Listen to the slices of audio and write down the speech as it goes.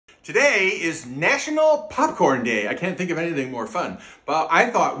Today is National Popcorn Day. I can't think of anything more fun, but I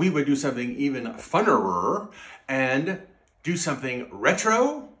thought we would do something even funnerer and do something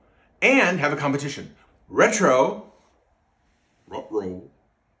retro and have a competition. Retro.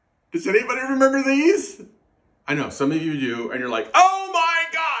 Does anybody remember these? I know, some of you do, and you're like, oh my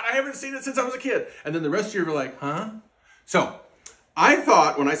God, I haven't seen it since I was a kid. And then the rest of you are like, huh? So I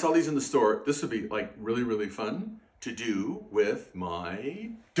thought when I saw these in the store, this would be like really, really fun to do with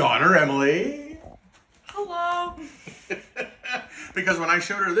my daughter, Emily. Hello. Because when I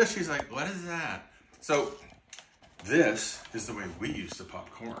showed her this, she's like, what is that? So this is the way we used to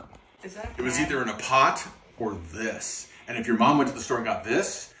pop corn. Is that It was either in a pot or this. And if your mom went to the store and got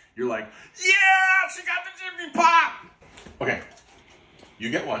this, you're like, yeah, she got the Jiffy Pop. Okay,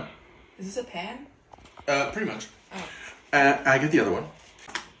 you get one. Is this a pan? Pretty much. Oh. I get the other one.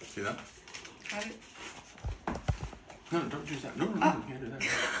 See that? How did... No, don't use that. No, you can't do that.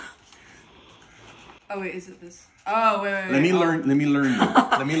 Oh wait, is it this? Oh wait. Let me learn you.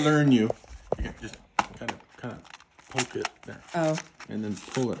 Let me learn you. Okay, just kind of poke it there. Oh. And then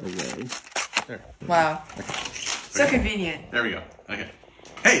pull it away. There. Wow. Okay. So convenient. There we go. Okay.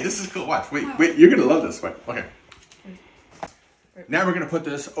 Hey, this is cool. Watch. Wait, you're gonna love this. Wait. Okay. Now we're gonna put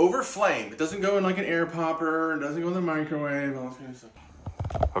this over flame. It doesn't go in like an air popper. It doesn't go in the microwave. All this kind of stuff.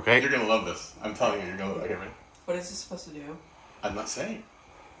 Okay. You're gonna love this. I'm telling you, you're gonna. Okay, ready? What is this supposed to do? I'm not saying.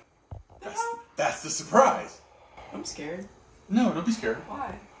 That's the surprise. I'm scared. No, don't be scared.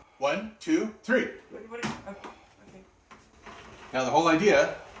 Why? 1, 2, 3. What okay. Now the whole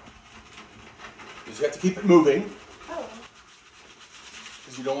idea is you have to keep it moving. Oh.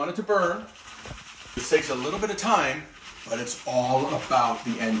 Because you don't want it to burn. This takes a little bit of time, but it's all about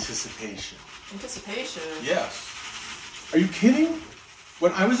the anticipation. Anticipation? Yes. Are you kidding?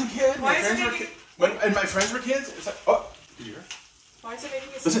 When I was a kid, Why is it making... and my friends were kids, it's like, oh, did you hear? Why is it making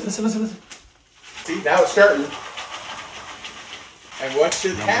it... Listen. See, now it's starting. And what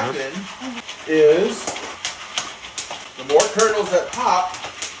should happen is the more kernels that pop,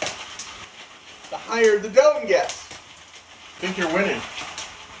 the higher the dome gets. I think you're winning.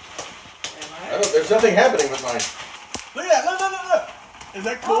 There's nothing happening with mine. Look at that, look. Is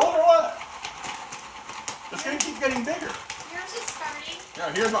that cool or what? It's going to keep getting bigger. Yours is starting. Now,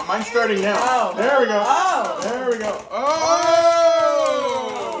 here's what mine's starting now. Oh. There we go. Oh. There we go. Oh!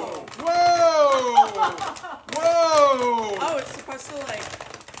 Whoa! Oh, it's supposed to like...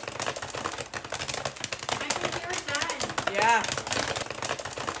 I think yours done. Yeah.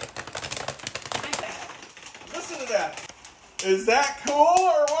 Listen to that. Is that cool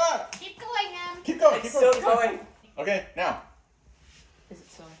or what? Keep going, Em. Keep going. It's still going. Okay, now. Is it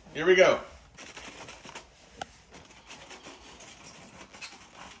still going? Here we go.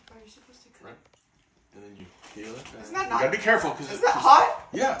 Right. And then you feel it. Isn't that you not... gotta be careful because Isn't that hot?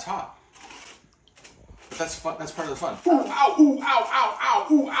 Yeah, it's hot. But that's fun. That's part of the fun. Ooh, ow, ooh, ow, ow, ow,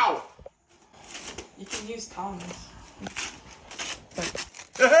 ooh, ow. You can use tongs.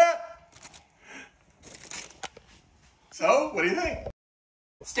 So, what do you think?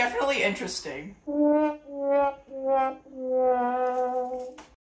 It's definitely interesting.